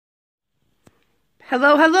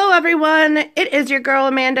Hello, hello everyone. It is your girl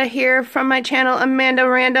Amanda here from my channel Amanda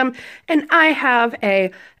Random, and I have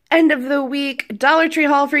a end of the week Dollar Tree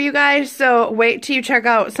haul for you guys, so wait till you check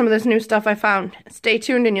out some of this new stuff I found. Stay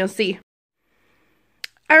tuned and you'll see.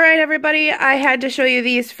 Alright everybody, I had to show you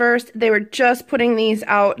these first. They were just putting these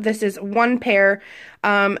out. This is one pair.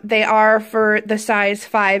 They are for the size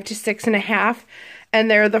 5 to 6.5, and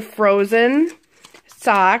they're the Frozen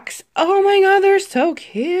socks. Oh my god, they're so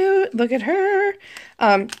cute. Look at her.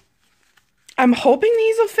 I'm hoping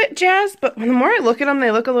these will fit Jazz, but the more I look at them, they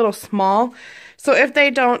look a little small. So if they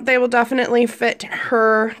don't, they will definitely fit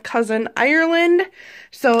her cousin Ireland.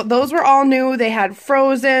 So those were all new. They had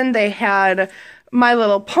Frozen, they had My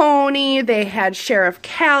Little Pony, they had Sheriff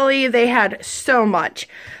Callie, they had so much.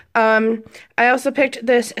 I also picked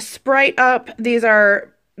this Sprite Up. These are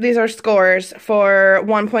scores for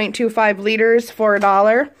 1.25 liters for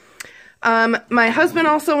 $1. My husband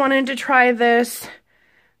also wanted to try this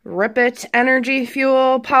Rip It Energy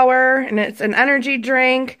Fuel Power, and it's an energy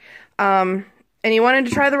drink. And he wanted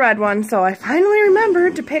to try the red one, so I finally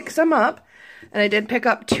remembered to pick some up. And I did pick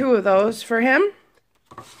up 2 of those for him.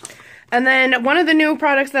 And then one of the new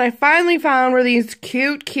products that I finally found were these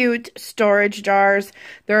cute storage jars.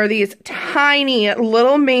 There are these tiny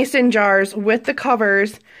little mason jars with the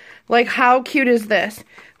covers. Like, how cute is this?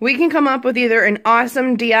 We can come up with either an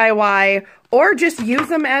awesome DIY or just use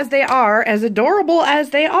them as they are, as adorable as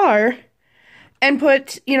they are, and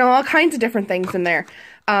put, you know, all kinds of different things in there.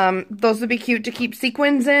 Those would be cute to keep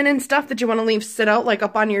sequins in and stuff that you want to leave sit out, like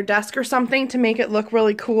up on your desk or something, to make it look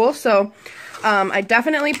really cool. So, I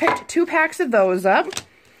definitely picked 2 packs of those up.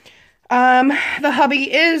 The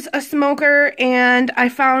hubby is a smoker, and I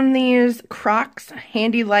found these Crocs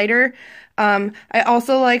Handy Lighter. I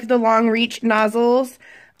also like the long reach nozzles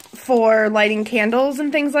for lighting candles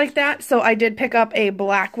and things like that, so I did pick up a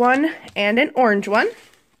black one and an orange one.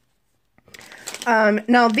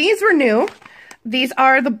 Now these were new. These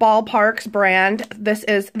are the Ballparks brand. This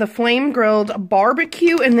is the Flame Grilled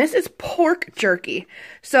Barbecue, and this is pork jerky.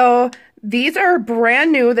 So these are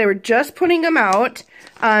brand new. They were just putting them out.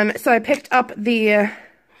 So I picked up the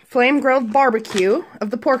Flame Grilled Barbecue of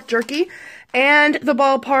the pork jerky and the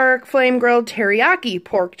Ballpark Flame Grilled Teriyaki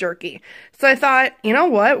pork jerky. So I thought, you know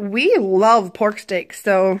what? We love pork steaks.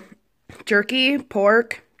 So jerky,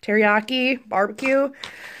 pork, teriyaki, barbecue.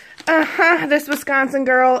 This Wisconsin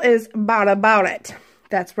girl is about it.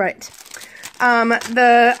 That's right.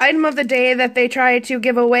 The item of the day that they try to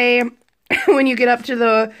give away when you get up to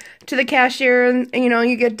the cashier and, you know,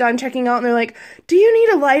 you get done checking out and they're like, do you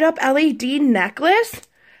need a light up LED necklace?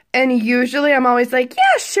 And usually I'm always like,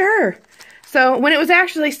 yeah, sure. So when it was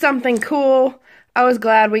actually something cool, I was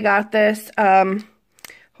glad we got this.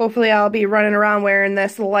 Hopefully I'll be running around wearing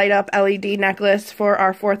this light up LED necklace for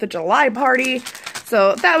our 4th of July party.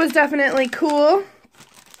 So that was definitely cool.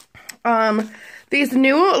 These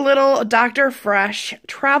new little Dr. Fresh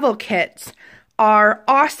travel kits are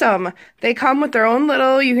awesome. They come with their own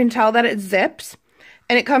little, you can tell that it zips.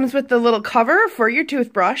 And it comes with the little cover for your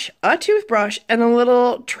toothbrush, a toothbrush, and a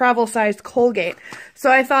little travel-sized Colgate.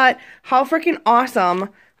 So I thought, how freaking awesome.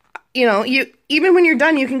 You know, even when you're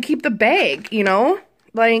done, you can keep the bag, you know?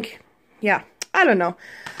 Like, yeah, I don't know.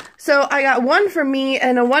 So I got one for me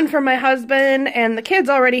and one for my husband, and the kids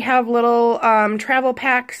already have little travel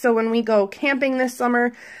packs, so when we go camping this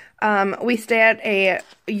summer, we stay at a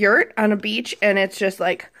yurt on a beach, and it's just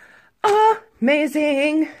like,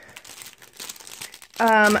 amazing.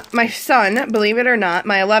 My son, believe it or not,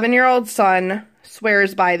 my 11-year-old son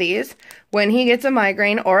swears by these when he gets a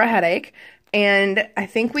migraine or a headache. And I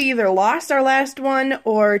think we either lost our last one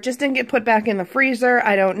or just didn't get put back in the freezer.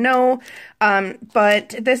 I don't know.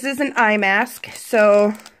 But this is an eye mask,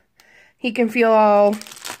 so he can feel all,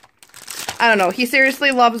 I don't know. He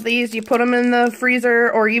seriously loves these. You put them in the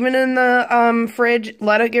freezer or even in the fridge,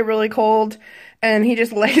 let it get really cold, and he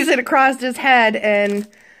just lays it across his head, and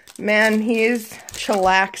man, he's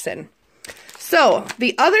chillaxing. So,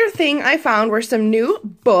 the other thing I found were some new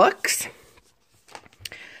books.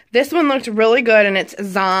 This one looked really good, and it's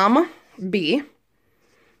Zombie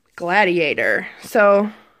Gladiator.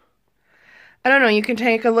 So, I don't know, you can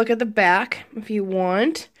take a look at the back if you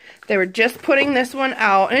want. They were just putting this one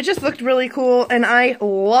out, and it just looked really cool, and I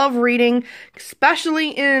love reading, especially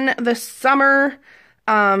in the summer.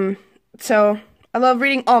 So, I love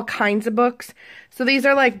reading all kinds of books. So these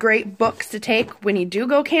are like great books to take when you do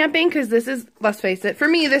go camping, because this is, let's face it, for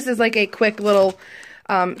me this is like a quick little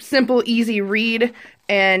simple, easy read.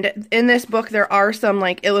 And in this book there are some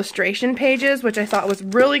like illustration pages, which I thought was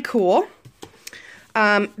really cool.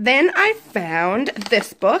 Then I found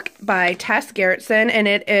this book by Tess Gerritsen, and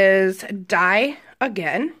it is Die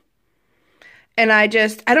again. And I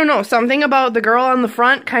don't know, something about the girl on the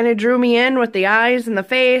front kind of drew me in with the eyes and the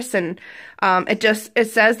face, and it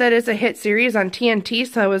says that it's a hit series on TNT,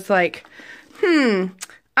 so I was like,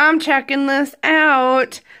 I'm checking this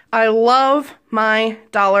out. I love my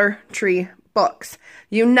Dollar Tree books.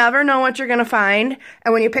 You never know what you're going to find,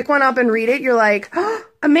 and when you pick one up and read it, you're like, oh,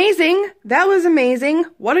 amazing, that was amazing,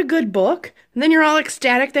 what a good book, and then you're all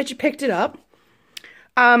ecstatic that you picked it up.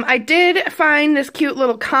 I did find this cute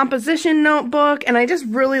little composition notebook, and I just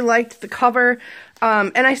really liked the cover,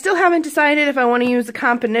 and I still haven't decided if I want to use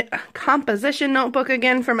the composition notebook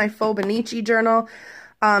again for my Fauxbonichi journal,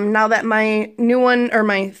 now that my new one, or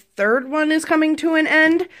my third one, is coming to an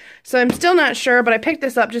end. So I'm still not sure, but I picked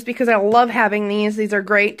this up just because I love having these. These are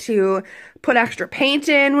great to put extra paint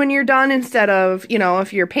in when you're done, instead of, you know,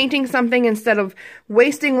 if you're painting something, instead of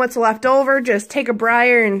wasting what's left over, just take a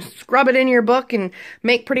Breyer and scrub it in your book and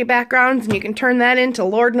make pretty backgrounds, and you can turn that into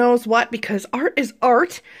Lord knows what, because art is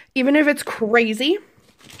art, even if it's crazy.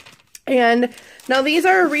 And now these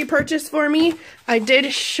are a repurchase for me. I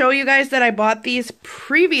did show you guys that I bought these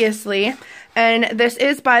previously, and this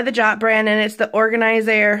is by the Jot brand, and it's the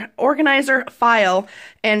organizer file.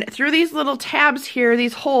 And through these little tabs here,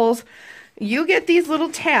 these holes, you get these little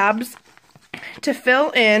tabs to fill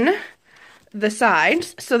in the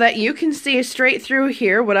sides so that you can see straight through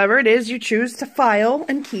here whatever it is you choose to file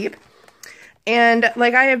and keep. And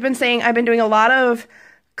like I have been saying, I've been doing a lot of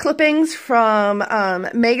clippings from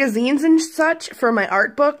magazines and such for my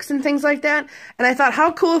art books and things like that. And I thought,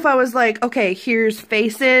 how cool if I was like, okay, here's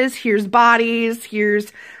faces, here's bodies,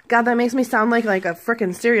 here's, God, that makes me sound like a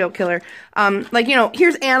freaking serial killer. Like, you know,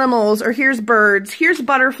 here's animals, or here's birds, here's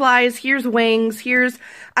butterflies, here's wings,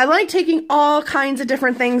 I like taking all kinds of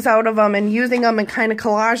different things out of them and using them and kind of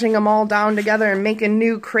collaging them all down together and making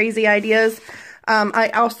new crazy ideas. I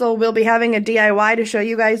also will be having a DIY to show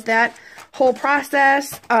you guys that whole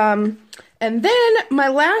process. And then my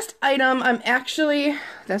last item,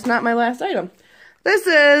 that's not my last item. This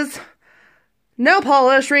is nail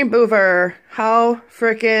polish remover. How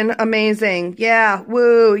freaking amazing. Yeah,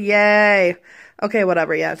 woo, yay. Okay,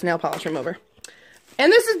 whatever, yeah, it's nail polish remover.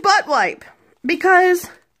 And this is butt wipe, because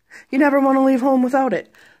you never want to leave home without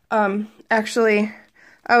it. Actually,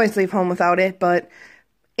 I always leave home without it, but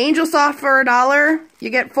Angel Soft for $1, you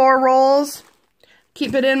get 4 rolls.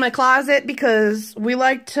 Keep it in my closet because we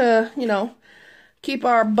like to, you know, keep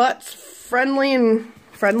our butts friendly.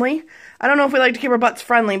 I don't know if we like to keep our butts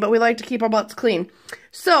friendly, but we like to keep our butts clean.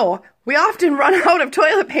 So, we often run out of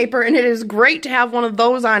toilet paper, and it is great to have one of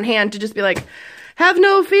those on hand to just be like, have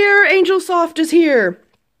no fear, Angel Soft is here.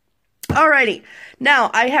 Alrighty, now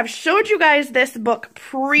I have showed you guys this book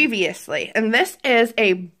previously, and this is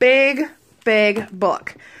a big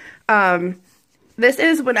book. This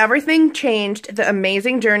is When Everything Changed, The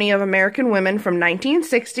Amazing Journey of American Women from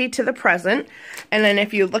 1960 to the Present. And then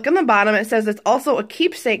if you look on the bottom, it says it's also a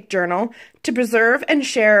keepsake journal to preserve and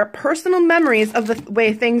share personal memories of the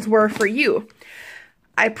way things were for you.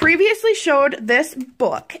 I previously showed this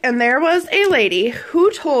book, and there was a lady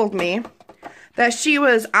who told me that she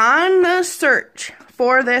was on the search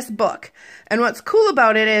for this book. And what's cool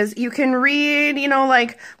about it is you can read, you know,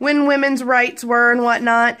 like when women's rights were and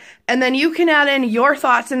whatnot, and then you can add in your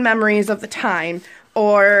thoughts and memories of the time,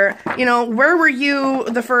 or, you know, where were you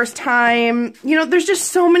the first time? You know, there's just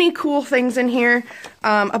so many cool things in here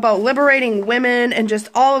about liberating women and just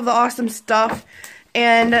all of the awesome stuff.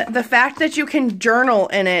 And the fact that you can journal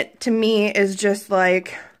in it, to me, is just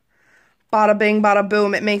like bada bing, bada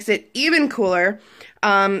boom. It makes it even cooler.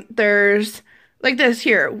 There's like this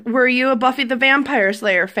here. Were you a Buffy the Vampire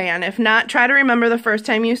Slayer fan? If not, try to remember the first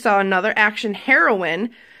time you saw another action heroine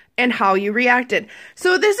and how you reacted.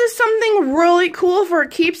 So this is something really cool for a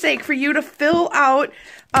keepsake for you to fill out.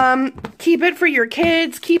 Keep it for your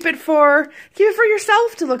kids. Keep it for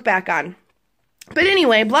yourself to look back on. But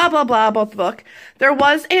anyway, blah, blah, blah about the book. There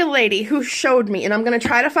was a lady who showed me, and I'm going to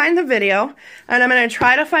try to find the video, and I'm going to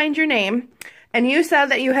try to find your name. And you said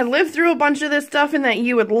that you had lived through a bunch of this stuff and that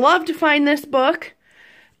you would love to find this book.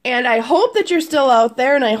 And I hope that you're still out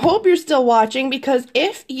there, and I hope you're still watching, because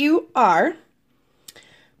if you are,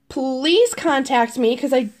 please contact me,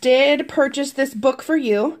 because I did purchase this book for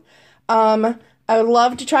you. I would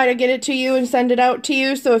love to try to get it to you and send it out to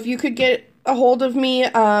you. So if you could get a hold of me,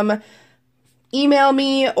 email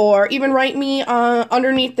me, or even write me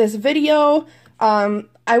underneath this video.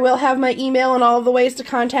 I will have my email and all of the ways to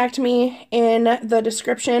contact me in the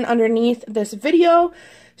description underneath this video.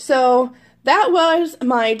 So that was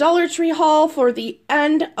my Dollar Tree haul for the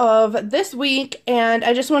end of this week, and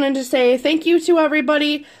I just wanted to say thank you to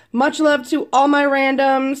everybody. Much love to all my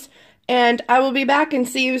randoms, and I will be back and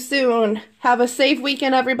see you soon. Have a safe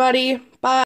weekend, everybody.